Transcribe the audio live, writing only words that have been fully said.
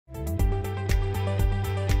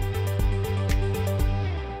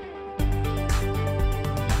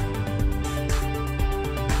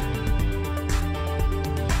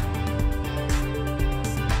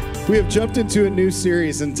We have jumped into a new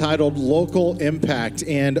series entitled Local Impact.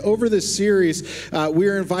 And over this series, we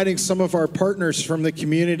are inviting some of our partners from the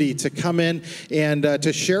community to come in and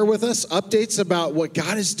to share with us updates about what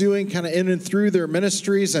God is doing kind of in and through their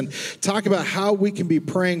ministries and talk about how we can be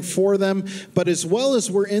praying for them. But as well as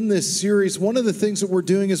we're in this series, one of the things that we're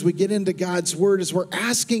doing as we get into God's Word is we're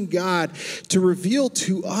asking God to reveal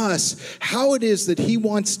to us how it is that He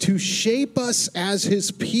wants to shape us as His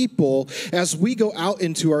people as we go out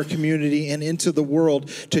into our community and into the world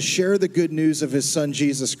to share the good news of His Son,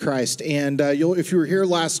 Jesus Christ. And if you were here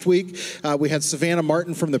last week, we had Savannah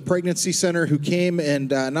Martin from the Pregnancy Center who came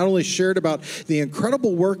and not only shared about the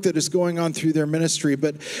incredible work that is going on through their ministry,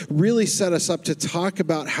 but really set us up to talk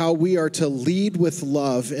about how we are to lead with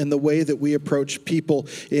love in the way that we approach people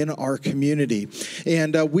in our community.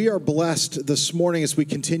 And we are blessed this morning as we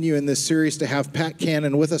continue in this series to have Pat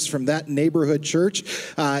Cannon with us from That Neighborhood Church.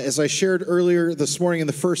 As I shared earlier this morning in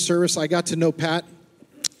the first service, I got to know Pat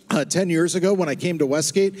 10 years ago when I came to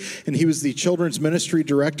Westgate, and he was the children's ministry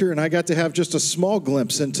director, and I got to have just a small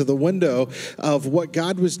glimpse into the window of what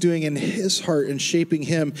God was doing in his heart and shaping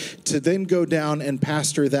him to then go down and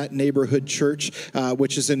pastor That Neighborhood Church,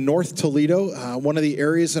 which is in North Toledo, one of the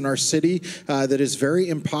areas in our city that is very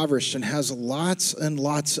impoverished and has lots and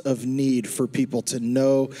lots of need for people to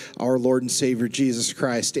know our Lord and Savior Jesus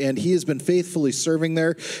Christ. And he has been faithfully serving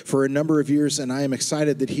there for a number of years, and I am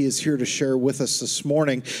excited that he is here to share with us this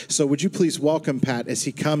morning. So would you please welcome Pat as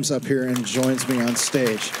he comes up here and joins me on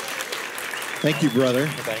stage. Thank you, brother.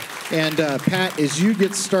 And Pat, as you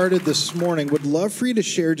get started this morning, would love for you to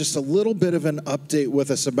share just a little bit of an update with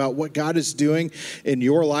us about what God is doing in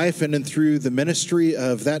your life and through the ministry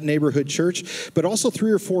of That Neighborhood Church, but also 3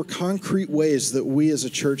 or 4 concrete ways that we as a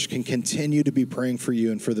church can continue to be praying for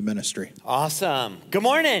you and for the ministry. Awesome. Good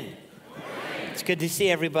morning. It's good to see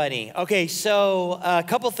everybody. Okay, so a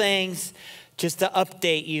couple things just to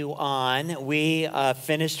update you on. We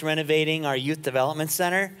finished renovating our youth development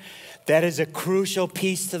center. That is a crucial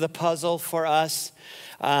piece to the puzzle for us.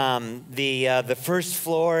 The first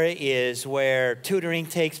floor is where tutoring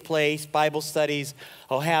takes place, Bible studies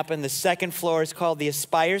will happen. The second floor is called the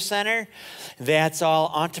Aspire Center. That's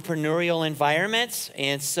all entrepreneurial environments.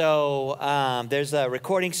 And so there's a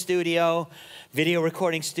recording studio, video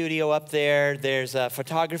recording studio up there. There's a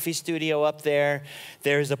photography studio up there.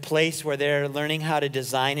 There's a place where they're learning how to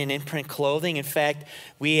design and imprint clothing. In fact,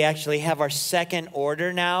 we actually have our second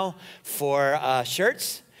order now for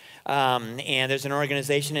shirts. And there's an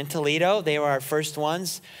organization in Toledo. They were our first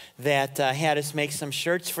ones that had us make some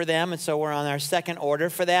shirts for them. And so we're on our second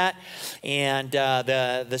order for that. And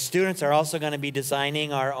the students are also going to be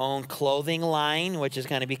designing our own clothing line, which is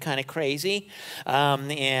going to be kind of crazy.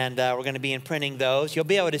 And we're going to be imprinting those. You'll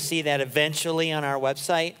be able to see that eventually on our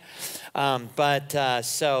website.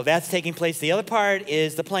 So that's taking place. The other part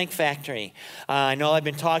is the plank factory. I know I've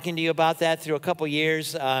been talking to you about that through a couple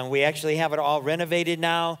years. We actually have it all renovated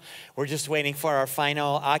now. We're just waiting for our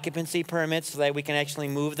final occupancy permits so that we can actually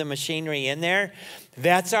move the machinery in there.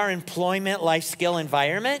 That's our employment life skill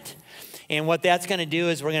environment. And what that's going to do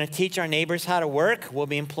is we're going to teach our neighbors how to work. We'll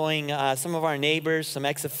be employing some of our neighbors, some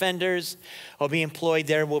ex-offenders will be employed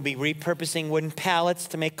there. We'll be repurposing wooden pallets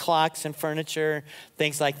to make clocks and furniture,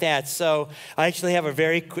 things like that. So I actually have a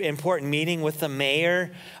very important meeting with the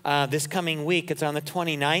mayor this coming week. It's on the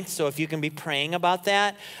 29th, so if you can be praying about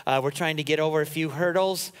that. We're trying to get over a few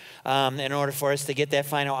hurdles in order for us to get that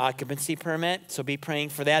final occupancy permit, so be praying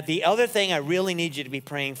for that. The other thing I really need you to be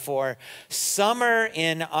praying for, summer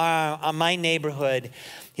in my neighborhood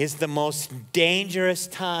is the most dangerous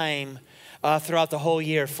time throughout the whole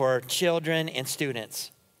year for children and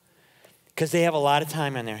students because they have a lot of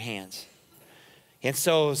time on their hands. And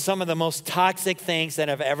so some of the most toxic things that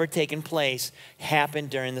have ever taken place happen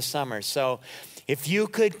during the summer. So if you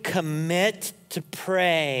could commit to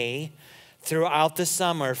pray throughout the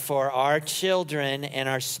summer for our children and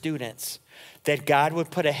our students, that God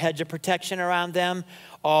would put a hedge of protection around them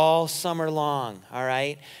all summer long, all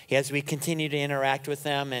right, as we continue to interact with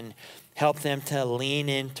them and help them to lean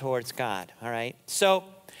in towards God, all right? So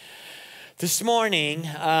this morning,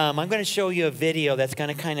 I'm going to show you a video that's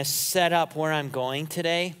going to kind of set up where I'm going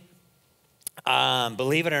today.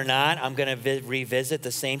 Believe it or not, I'm going to revisit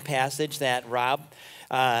the same passage that Rob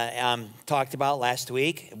talked about last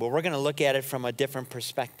week. But we're going to look at it from a different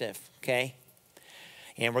perspective, okay?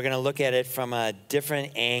 And we're going to look at it from a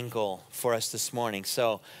different angle for us this morning.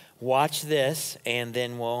 So watch this, and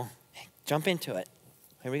then we'll jump into it.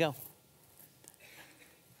 Here we go.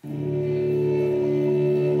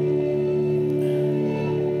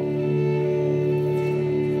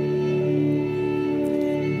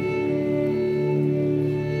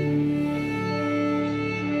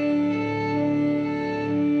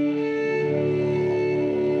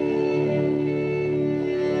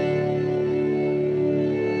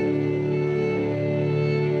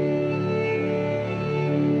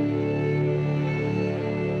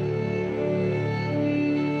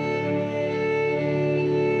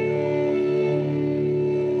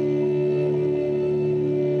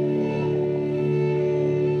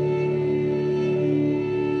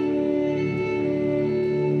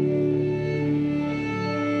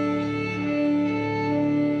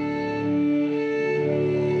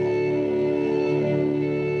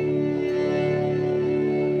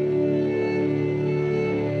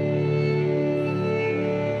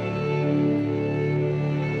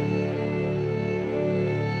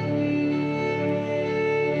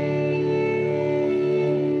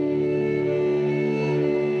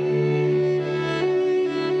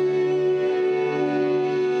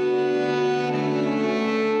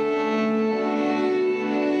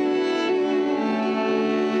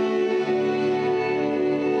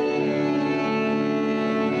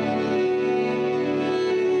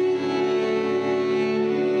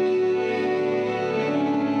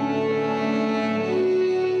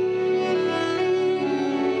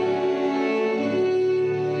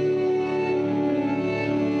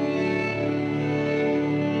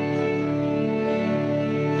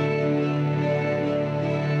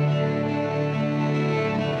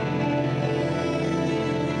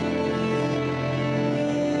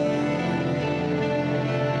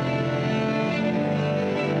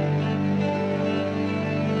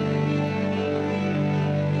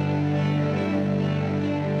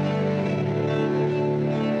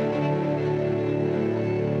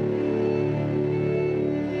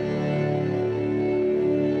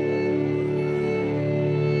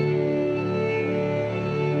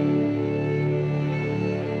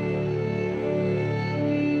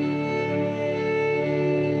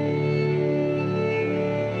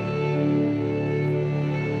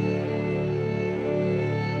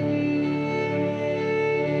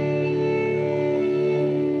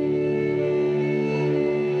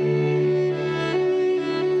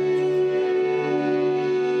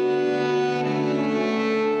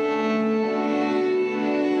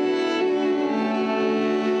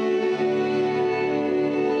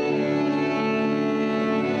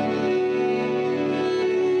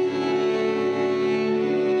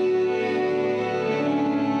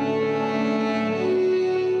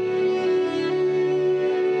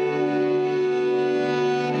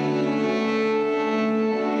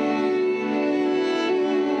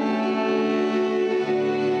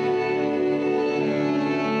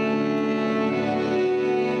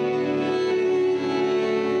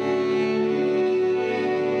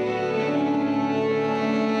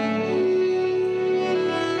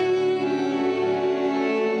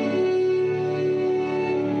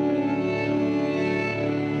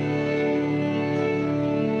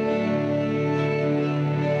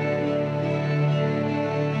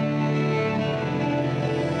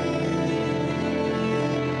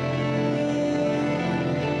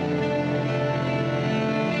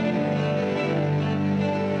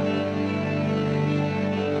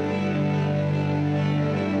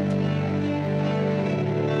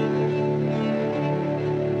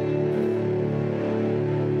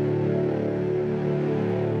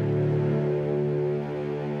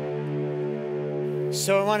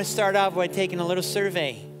 So I want to start off by taking a little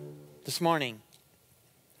survey this morning.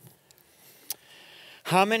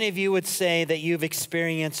 How many of you would say that you've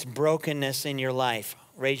experienced brokenness in your life?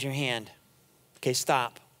 Raise your hand. Okay,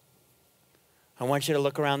 stop. I want you to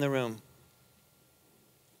look around the room.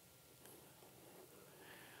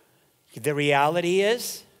 The reality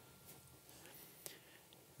is,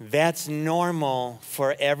 that's normal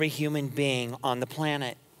for every human being on the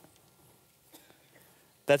planet.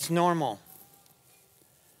 That's normal.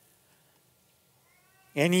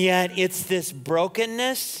 And yet, it's this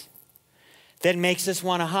brokenness that makes us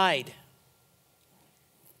want to hide,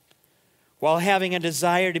 while having a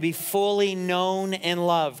desire to be fully known and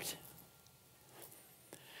loved.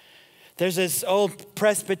 There's this old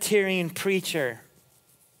Presbyterian preacher.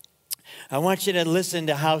 I want you to listen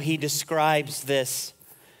to how he describes this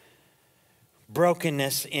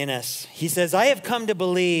brokenness in us. He says, I have come to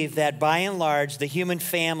believe that by and large, the human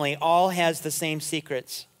family all has the same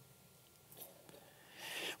secrets,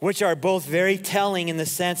 which are both very telling in the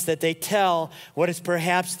sense that they tell what is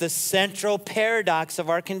perhaps the central paradox of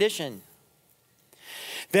our condition.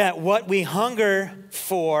 That what we hunger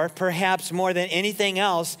for, perhaps more than anything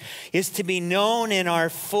else, is to be known in our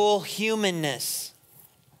full humanness.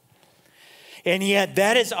 And yet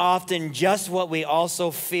that is often just what we also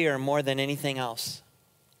fear more than anything else.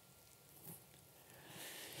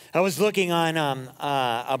 I was looking on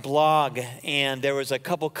a blog, and there was a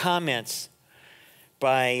couple comments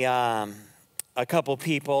by a couple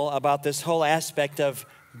people about this whole aspect of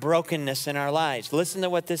brokenness in our lives. Listen to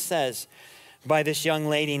what this says by this young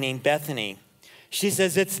lady named Bethany. She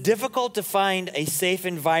says, it's difficult to find a safe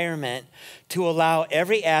environment to allow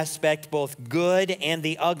every aspect, both good and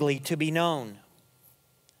the ugly, to be known.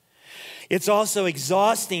 It's also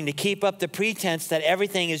exhausting to keep up the pretense that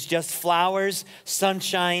everything is just flowers,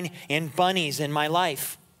 sunshine, and bunnies in my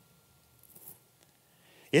life.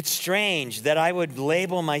 It's strange that I would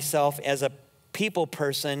label myself as a people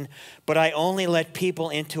person, but I only let people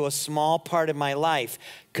into a small part of my life,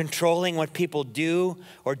 controlling what people do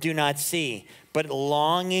or do not see, but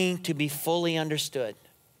longing to be fully understood.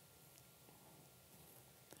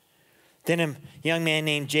 Then a young man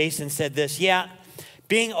named Jason said this, yeah,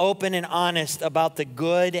 being open and honest about the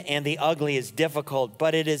good and the ugly is difficult,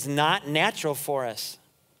 but it is not natural for us.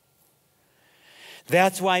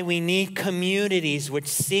 That's why we need communities which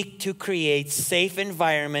seek to create safe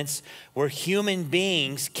environments where human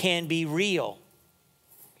beings can be real.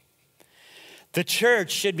 The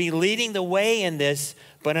church should be leading the way in this,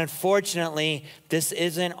 but unfortunately, this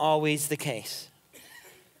isn't always the case.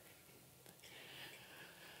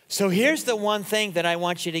 So here's the one thing that I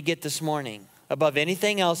want you to get this morning. Above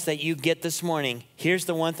anything else that you get this morning, here's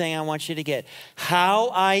the one thing I want you to get. How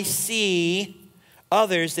I see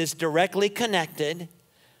others is directly connected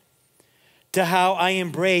to how I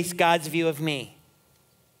embrace God's view of me.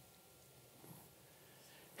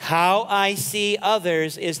 How I see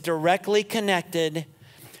others is directly connected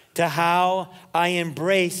to how I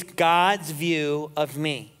embrace God's view of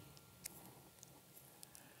me.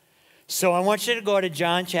 So I want you to go to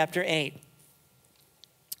John chapter 8.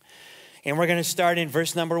 And we're going to start in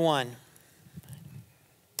verse number 1.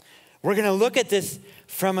 We're going to look at this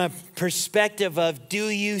from a perspective of, do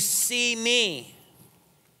you see me?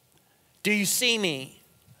 Do you see me?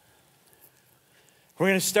 We're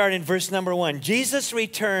going to start in verse number 1. Jesus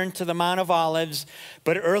returned to the Mount of Olives,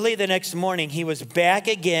 but early the next morning he was back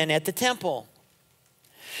again at the temple.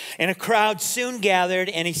 And a crowd soon gathered,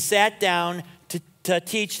 and he sat down to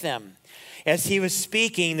teach them. As he was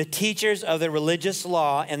speaking, the teachers of the religious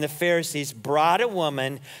law and the Pharisees brought a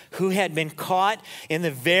woman who had been caught in the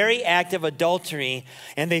very act of adultery,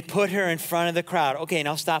 and they put her in front of the crowd. Okay,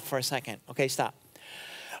 now stop for a second. Okay, stop.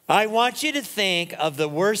 I want you to think of the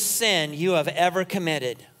worst sin you have ever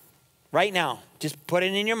committed. Right now, just put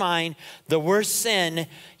it in your mind, the worst sin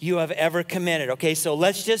you have ever committed. Okay, so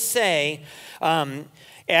let's just say,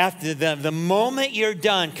 after the moment you're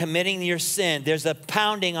done committing your sin, there's a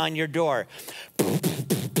pounding on your door.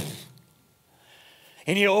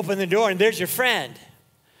 And you open the door, and there's your friend.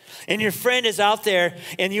 And your friend is out there,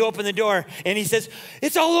 and you open the door, and he says,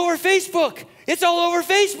 it's all over Facebook. It's all over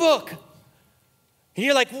Facebook. And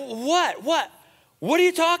you're like, what? What are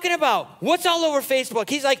you talking about? What's all over Facebook?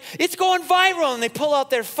 He's like, it's going viral. And they pull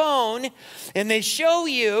out their phone and they show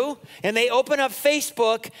you, and they open up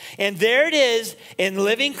Facebook, and there it is in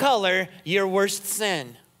living color, your worst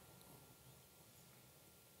sin.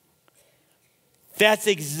 That's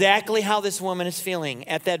exactly how this woman is feeling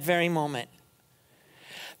at that very moment.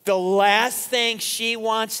 The last thing she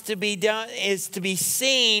wants to be done is to be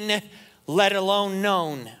seen, let alone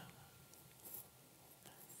known.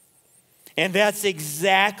 And that's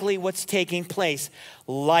exactly what's taking place.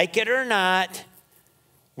 Like it or not,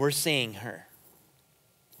 we're seeing her.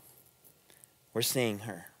 We're seeing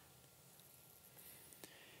her.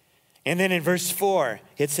 And then in verse 4,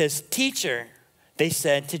 it says, "Teacher," they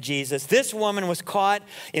said to Jesus, "this woman was caught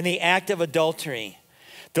in the act of adultery.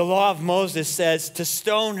 The law of Moses says to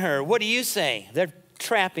stone her. What do you say?" They're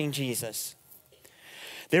trapping Jesus.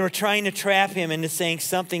 They were trying to trap him into saying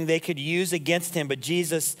something they could use against him, but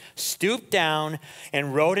Jesus stooped down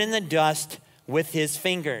and wrote in the dust with his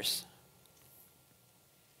fingers.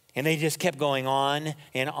 And they just kept going on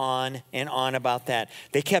and on and on about that.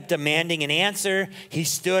 They kept demanding an answer. He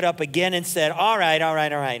stood up again and said, all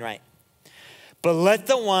right. But let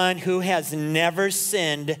the one who has never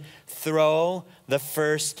sinned throw the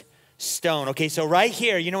first stone. Okay, so right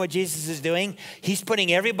here, you know what Jesus is doing? He's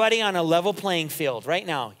putting everybody on a level playing field right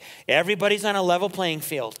now. Everybody's on a level playing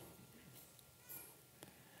field.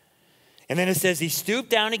 And then it says he stooped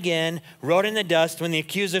down again, wrote in the dust. When the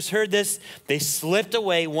accusers heard this, they slipped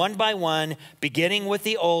away one by one, beginning with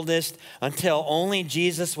the oldest, until only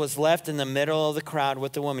Jesus was left in the middle of the crowd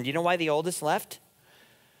with the woman. Do you know why the oldest left?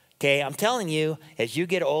 Okay, I'm telling you, as you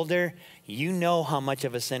get older, you know how much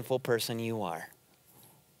of a sinful person you are.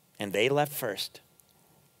 And they left first.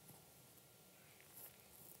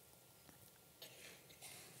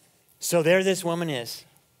 So there this woman is,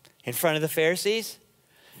 in front of the Pharisees,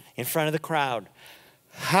 in front of the crowd.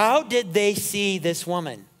 How did they see this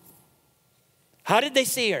woman? How did they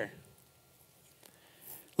see her?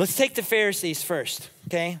 Let's take the Pharisees first,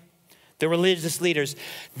 okay? The religious leaders.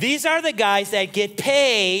 These are the guys that get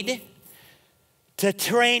paid to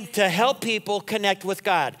train, to help people connect with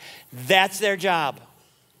God. That's their job.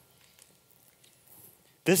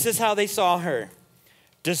 This is how they saw her.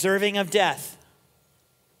 Deserving of death.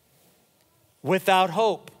 Without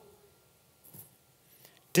hope.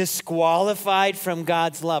 Disqualified from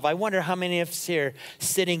God's love. I wonder how many of us here,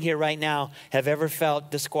 sitting here right now, have ever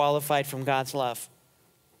felt disqualified from God's love.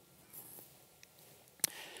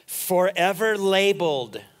 Forever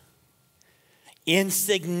labeled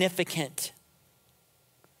insignificant.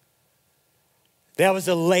 That was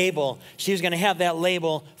a label. She was going to have that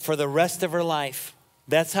label for the rest of her life.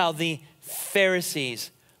 That's how the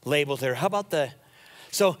Pharisees labeled her. How about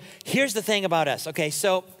so here's the thing about us. Okay,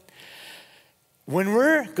 so when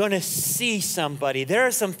we're going to see somebody, there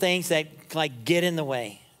are some things that like get in the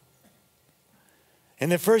way.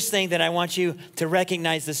 And the first thing that I want you to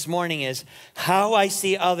recognize this morning is how I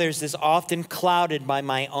see others is often clouded by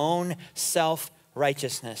my own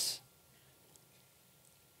self-righteousness.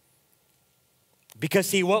 Because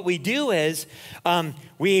see, what we do is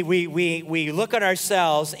we look at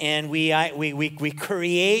ourselves and we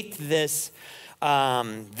create this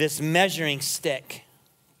measuring stick.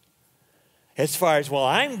 As far as, well,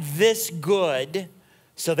 I'm this good,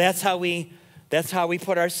 so that's how we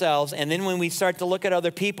put ourselves. And then when we start to look at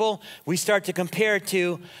other people, we start to compare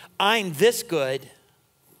to, I'm this good.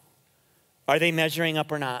 Are they measuring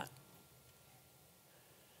up or not?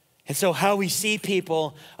 And so how we see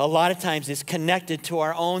people a lot of times is connected to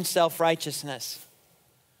our own self-righteousness.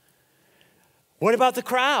 What about the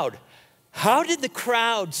crowd? How did the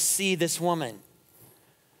crowd see this woman?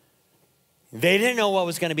 They didn't know what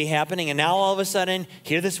was going to be happening, and now all of a sudden,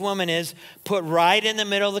 here this woman is put right in the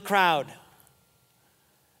middle of the crowd.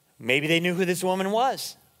 Maybe they knew who this woman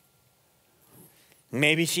was.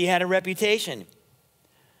 Maybe she had a reputation.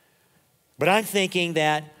 But I'm thinking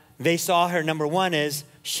that they saw her, number one, is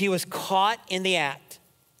she was caught in the act.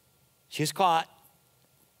 She was caught.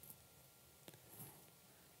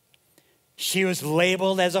 She was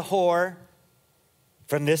labeled as a whore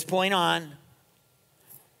from this point on.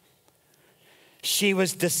 She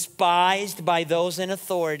was despised by those in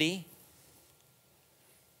authority.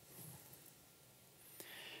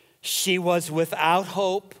 She was without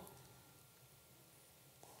hope.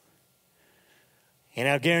 And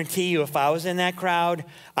I'll guarantee you, if I was in that crowd,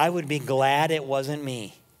 I would be glad it wasn't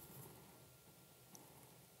me.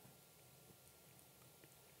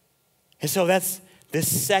 And so that's the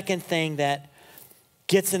second thing that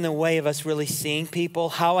gets in the way of us really seeing people.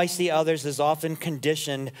 How I see others is often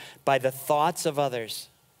conditioned by the thoughts of others.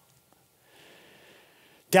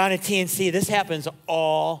 Down at TNC, this happens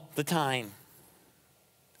all the time.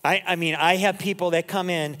 I mean, I have people that come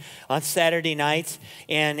in on Saturday nights,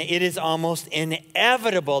 and it is almost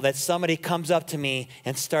inevitable that somebody comes up to me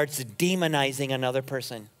and starts demonizing another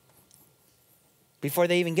person before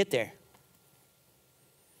they even get there.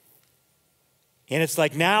 And it's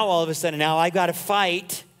like now, all of a sudden, now I've got to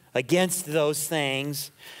fight against those things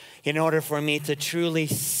in order for me to truly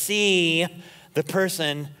see the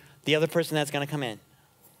other person that's going to come in.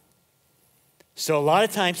 So a lot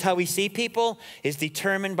of times how we see people is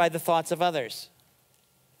determined by the thoughts of others.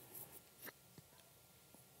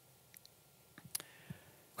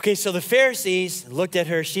 Okay, so the Pharisees looked at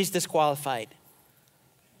her, she's disqualified.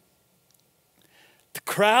 The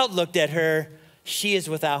crowd looked at her, she is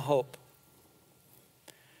without hope.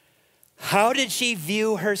 How did she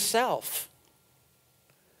view herself?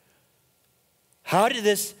 How did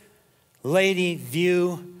this lady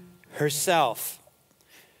view herself?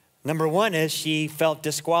 Number one is she felt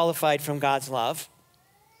disqualified from God's love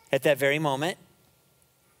at that very moment.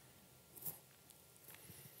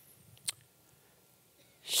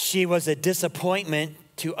 She was a disappointment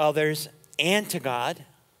to others and to God.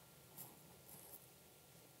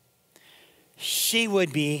 She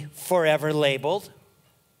would be forever labeled.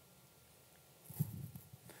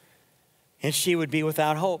 And she would be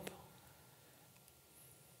without hope.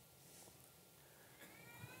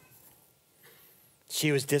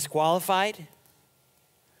 She was disqualified.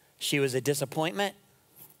 She was a disappointment.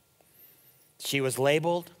 She was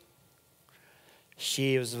labeled.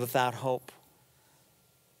 She was without hope.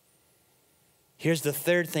 Here's the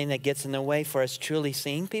third thing that gets in the way for us truly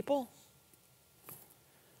seeing people.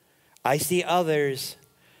 I see others.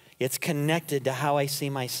 It's connected to how I see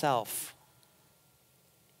myself.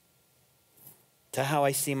 To how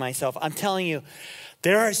I see myself. I'm telling you,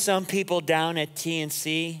 there are some people down at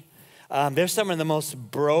TNC. They're some of the most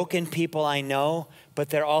broken people I know, but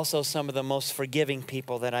they're also some of the most forgiving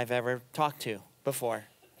people that I've ever talked to before.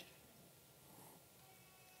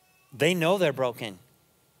 They know they're broken.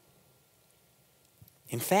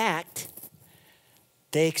 In fact,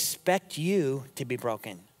 they expect you to be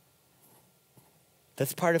broken.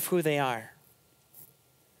 That's part of who they are.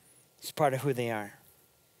 It's part of who they are.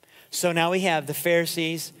 So now we have the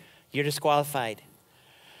Pharisees, you're disqualified.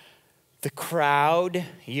 The crowd,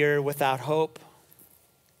 you're without hope.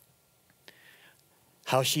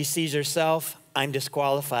 How she sees herself, I'm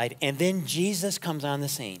disqualified. And then Jesus comes on the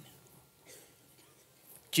scene.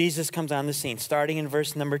 Jesus comes on the scene, starting in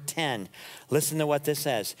verse number 10. Listen to what this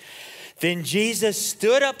says. Then Jesus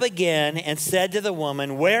stood up again and said to the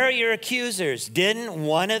woman, where are your accusers? Didn't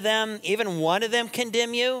even one of them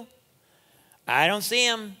condemn you? I don't see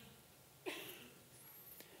him.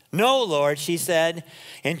 No, Lord, she said.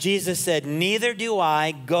 And Jesus said, neither do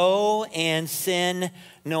I. Go and sin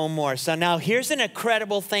no more. So now here's an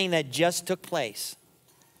incredible thing that just took place.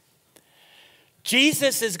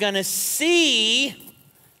 Jesus is going to see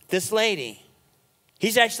this lady.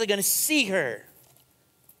 He's actually going to see her.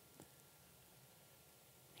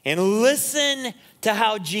 And listen to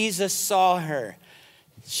how Jesus saw her.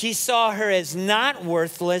 She saw her as not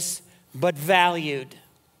worthless, but valued.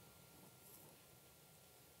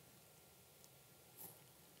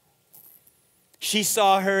 She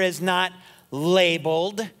saw her as not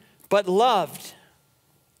labeled, but loved.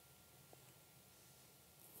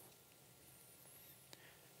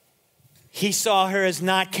 He saw her as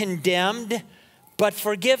not condemned, but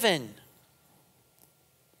forgiven.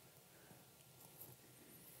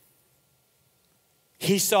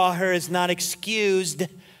 He saw her as not excused,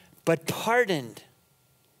 but pardoned.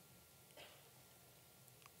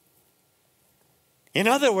 In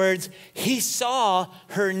other words, he saw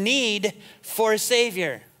her need for a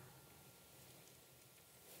Savior.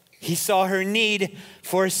 He saw her need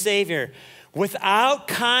for a Savior. Without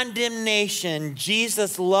condemnation,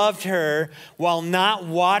 Jesus loved her while not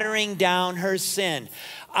watering down her sin.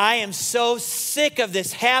 I am so sick of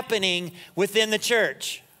this happening within the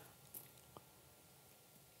church.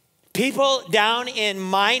 People down in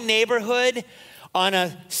my neighborhood on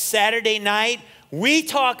a Saturday night, we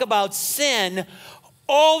talk about sin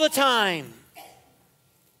all the time.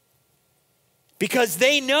 Because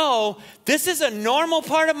they know this is a normal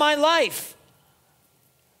part of my life.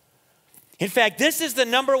 In fact, this is the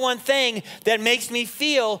number one thing that makes me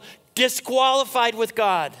feel disqualified with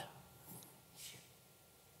God.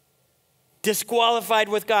 Disqualified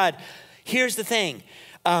with God. Here's the thing.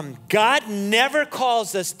 God never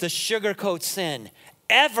calls us to sugarcoat sin.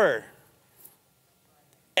 Ever.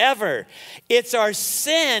 Ever. It's our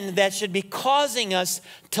sin that should be causing us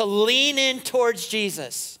to lean in towards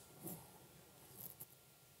Jesus.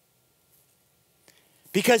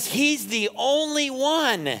 Because he's the only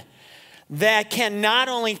one that can not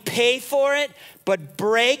only pay for it, but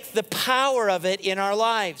break the power of it in our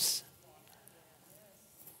lives.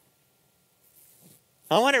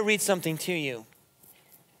 I want to read something to you.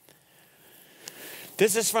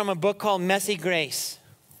 This is from a book called Messy Grace.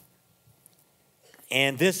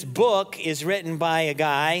 And this book is written by a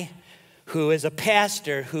guy who is a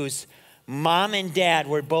pastor whose mom and dad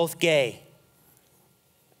were both gay.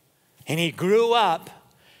 And he grew up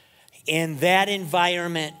in that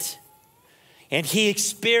environment. And he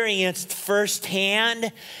experienced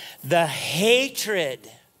firsthand the hatred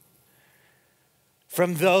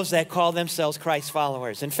from those that call themselves Christ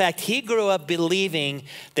followers. In fact, he grew up believing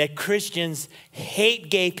that Christians hate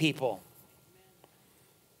gay people.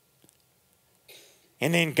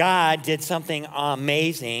 And then God did something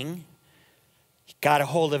amazing. He got a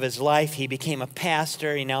hold of his life. He became a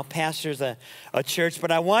pastor. He now pastors a church.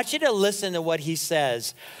 But I want you to listen to what he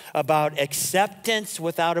says about acceptance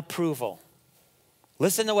without approval.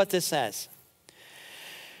 Listen to what this says.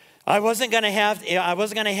 I wasn't going to have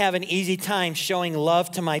an easy time showing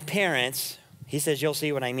love to my parents. He says, you'll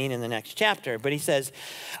see what I mean in the next chapter. But he says,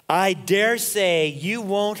 I dare say you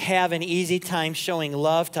won't have an easy time showing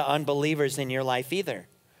love to unbelievers in your life either,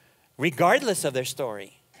 regardless of their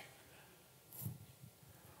story.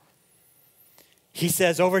 He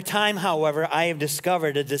says, over time, however, I have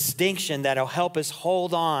discovered a distinction that will help us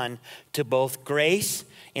hold on to both grace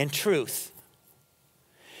and truth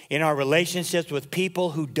in our relationships with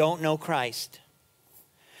people who don't know Christ.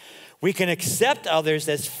 We can accept others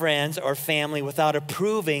as friends or family without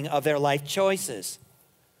approving of their life choices.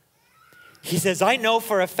 He says, I know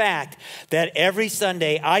for a fact that every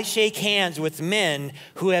Sunday I shake hands with men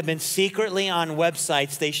who have been secretly on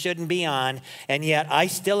websites they shouldn't be on, and yet I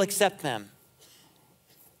still accept them.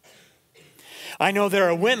 I know there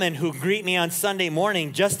are women who greet me on Sunday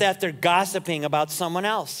morning just after gossiping about someone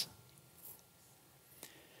else.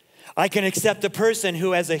 I can accept a person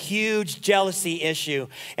who has a huge jealousy issue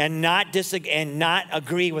and not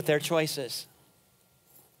agree with their choices.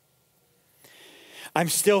 I'm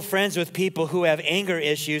still friends with people who have anger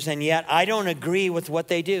issues, and yet I don't agree with what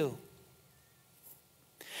they do.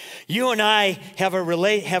 You and I have a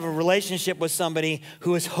relationship with somebody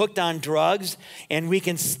who is hooked on drugs, and we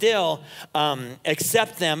can still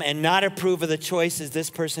accept them and not approve of the choices this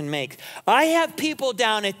person makes. I have people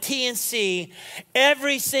down at TNC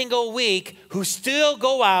every single week who still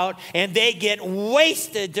go out and they get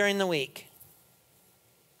wasted during the week.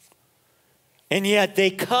 And yet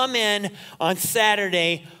they come in on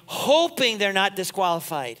Saturday hoping they're not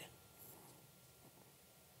disqualified.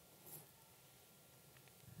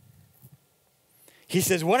 He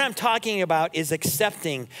says, what I'm talking about is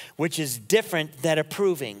accepting, which is different than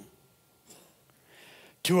approving.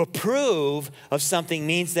 To approve of something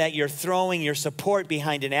means that you're throwing your support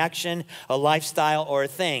behind an action, a lifestyle, or a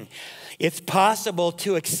thing. It's possible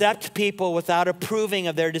to accept people without approving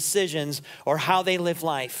of their decisions or how they live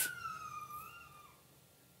life.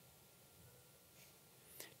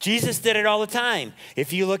 Jesus did it all the time.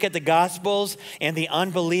 If you look at the Gospels and the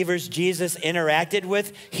unbelievers Jesus interacted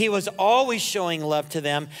with, he was always showing love to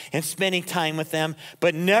them and spending time with them,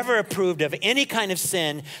 but never approved of any kind of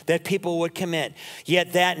sin that people would commit.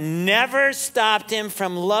 Yet that never stopped him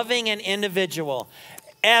from loving an individual,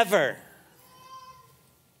 ever.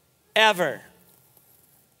 Ever.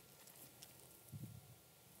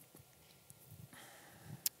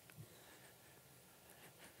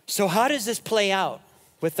 So how does this play out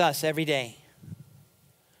with us every day?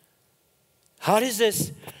 How does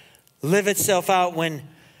this live itself out when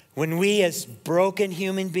we as broken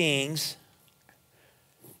human beings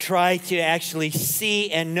try to actually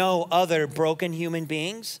see and know other broken human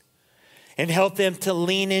beings and help them to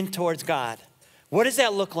lean in towards God? What does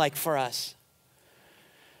that look like for us?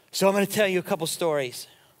 So I'm going to tell you a couple stories.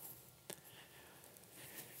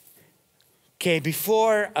 Okay,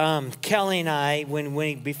 before Kelly and I,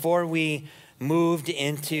 before we moved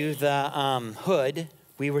into the hood,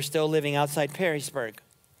 we were still living outside Perrysburg.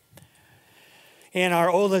 And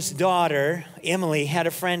our oldest daughter, Emily, had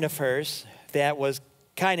a friend of hers that was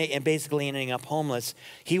kind of and basically ending up homeless.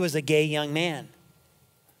 He was a gay young man.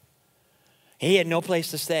 He had no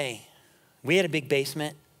place to stay. We had a big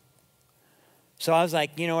basement. So I was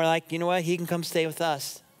like, you know what? He can come stay with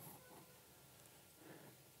us.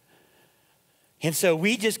 And so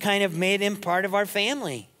we just kind of made him part of our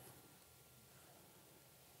family.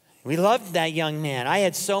 We loved that young man. I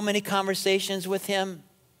had so many conversations with him.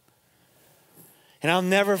 And I'll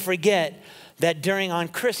never forget that on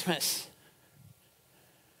Christmas,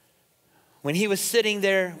 when he was sitting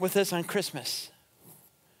there with us on Christmas,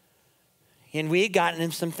 and we had gotten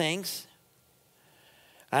him some things,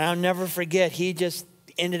 and I'll never forget, he just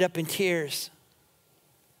ended up in tears.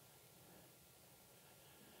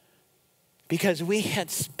 Because we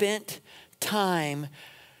had spent time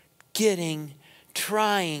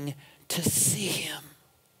trying to see him.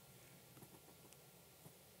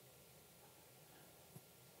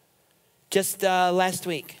 Just last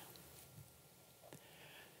week,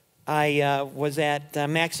 I was at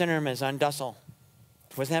Max and Irma's on Dussel.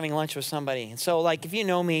 was having lunch with somebody. And so like if you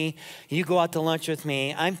know me, you go out to lunch with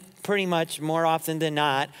me, I'm pretty much more often than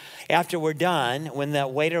not, after we're done, when the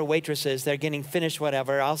waiter or waitresses, they're getting finished,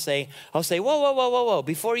 whatever, I'll say, whoa,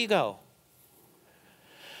 before you go.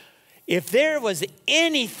 If there was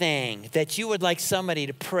anything that you would like somebody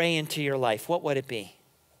to pray into your life, what would it be?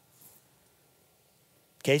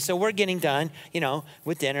 Okay, so we're getting done,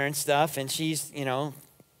 with dinner and stuff, and she's,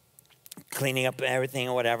 cleaning up everything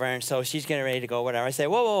or whatever, and so she's getting ready to go, whatever. I say,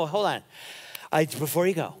 whoa, hold on. Before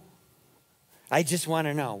you go, I just want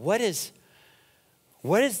to know, what is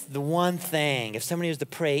the one thing, if somebody was to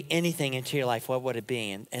pray anything into your life, what would it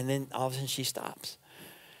be? And then all of a sudden she stops.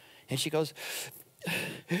 And she goes,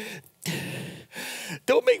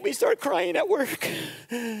 don't make me start crying at work.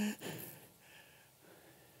 And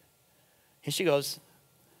she goes,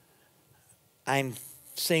 I'm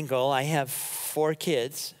single, I have 4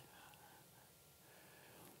 kids,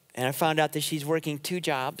 and I found out that she's working 2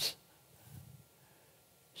 jobs.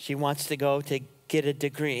 She wants to go to get a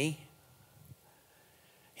degree.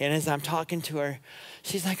 And as I'm talking to her,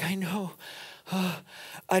 she's like, I know,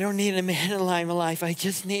 I don't need a man in my life. I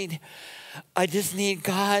just need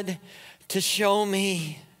God to show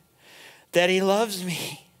me that he loves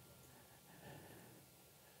me,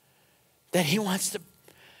 that he wants to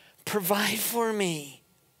provide for me.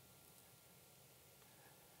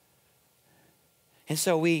 And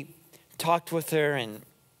so we talked with her and,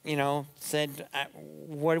 said,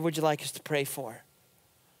 what would you like us to pray for?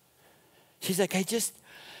 She's like, I just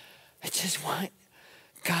want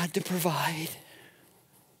God to provide.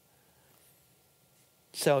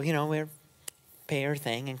 So, we pay her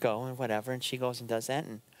thing and go and whatever, and she goes and does that.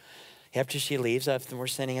 And after she leaves, we're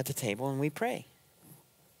sitting at the table and we pray.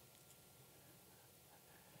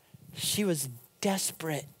 She was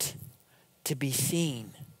desperate to be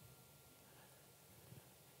seen.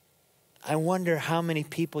 I wonder how many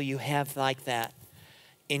people you have like that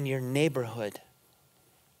in your neighborhood.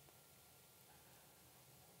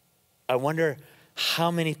 I wonder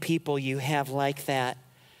how many people you have like that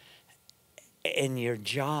in your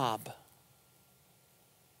job.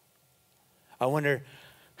 I wonder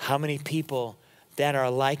how many people that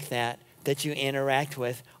are like that you interact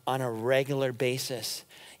with on a regular basis.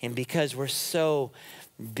 And because we're so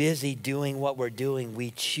busy doing what we're doing,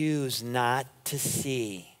 we choose not to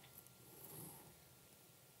see.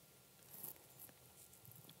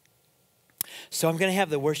 So I'm going to have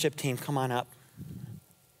the worship team come on up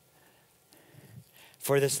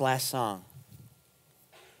for this last song.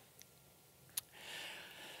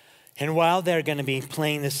 And while they're going to be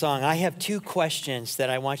playing this song, I have 2 questions that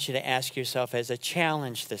I want you to ask yourself as a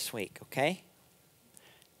challenge this week, okay?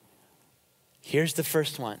 Here's the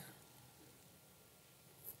first one.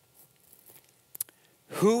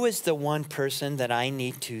 Who is the one person that I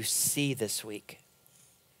need to see this week?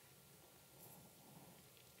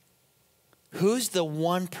 Who's the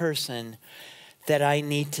one person that I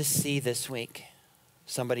need to see this week?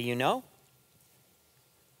 Somebody you know?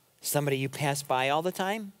 Somebody you pass by all the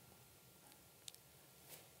time?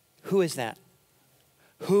 Who is that?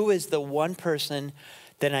 Who is the one person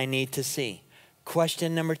that I need to see?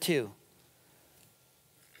 Question number 2.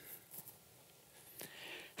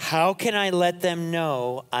 How can I let them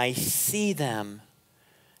know I see them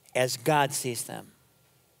as God sees them?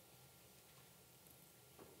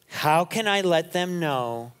 How can I let them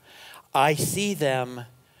know I see them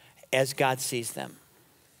as God sees them?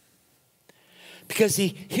 Because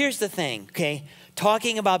here's the thing, okay?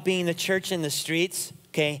 Talking about being the church in the streets,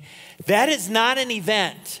 okay? That is not an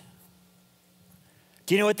event.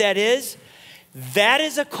 Do you know what that is? That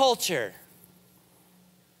is a culture.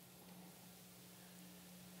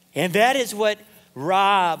 And that is what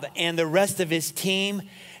Rob and the rest of his team,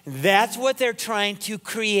 that's what they're trying to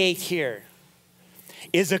create here.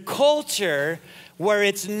 Is a culture where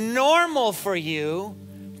it's normal for you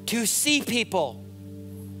to see people.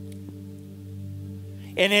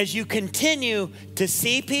 And as you continue to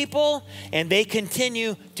see people and they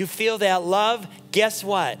continue to feel that love, guess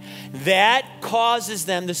what? That causes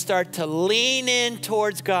them to start to lean in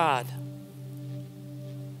towards God.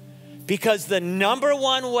 Because the number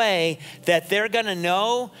one way that they're going to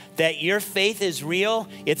know that your faith is real,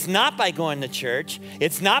 it's not by going to church.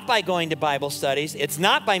 It's not by going to Bible studies. It's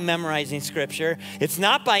not by memorizing scripture. It's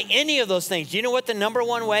not by any of those things. Do you know what the number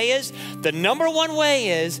one way is? The number one way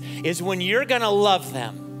is when you're going to love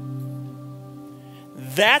them.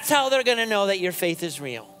 That's how they're going to know that your faith is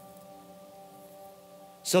real.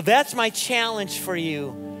 So that's my challenge for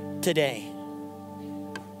you today.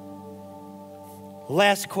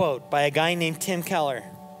 Last quote by a guy named Tim Keller.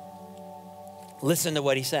 Listen to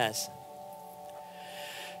what he says.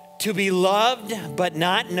 To be loved but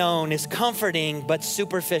not known is comforting but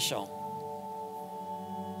superficial.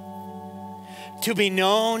 To be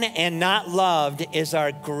known and not loved is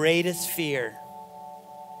our greatest fear.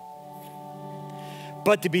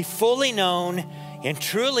 But to be fully known and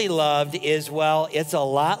truly loved is, well, it's a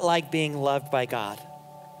lot like being loved by God.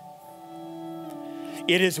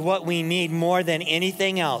 It is what we need more than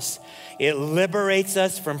anything else. It liberates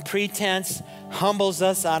us from pretense, humbles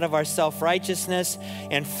us out of our self-righteousness,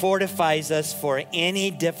 and fortifies us for any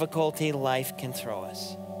difficulty life can throw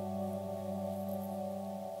us.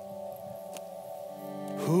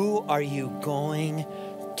 Who are you going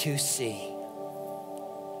to see?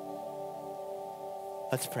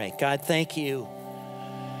 Let's pray. God, thank you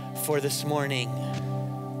for this morning.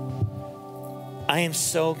 I am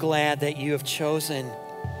so glad that you have chosen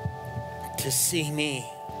to see me.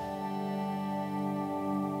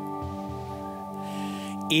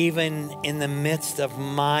 Even in the midst of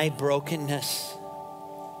my brokenness.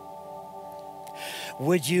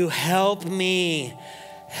 Would you help me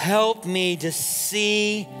to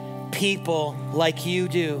see people like you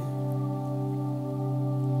do?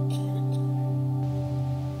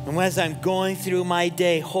 And as I'm going through my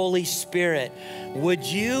day, Holy Spirit, would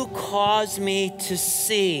you cause me to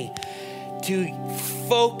see, to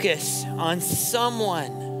focus on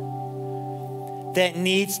someone that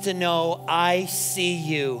needs to know I see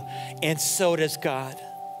you, and so does God.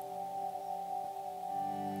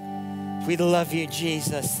 We love you,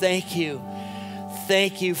 Jesus. Thank you.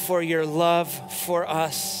 Thank you for your love for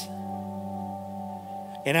us.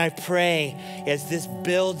 And I pray as this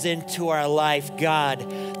builds into our life, God,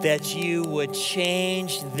 that you would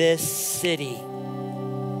change this city,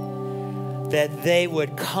 that they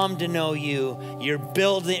would come to know you, your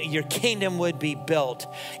kingdom would be built,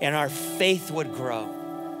 and our faith would grow.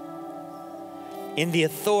 In the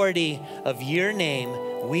authority of your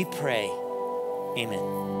name, we pray.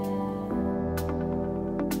 Amen.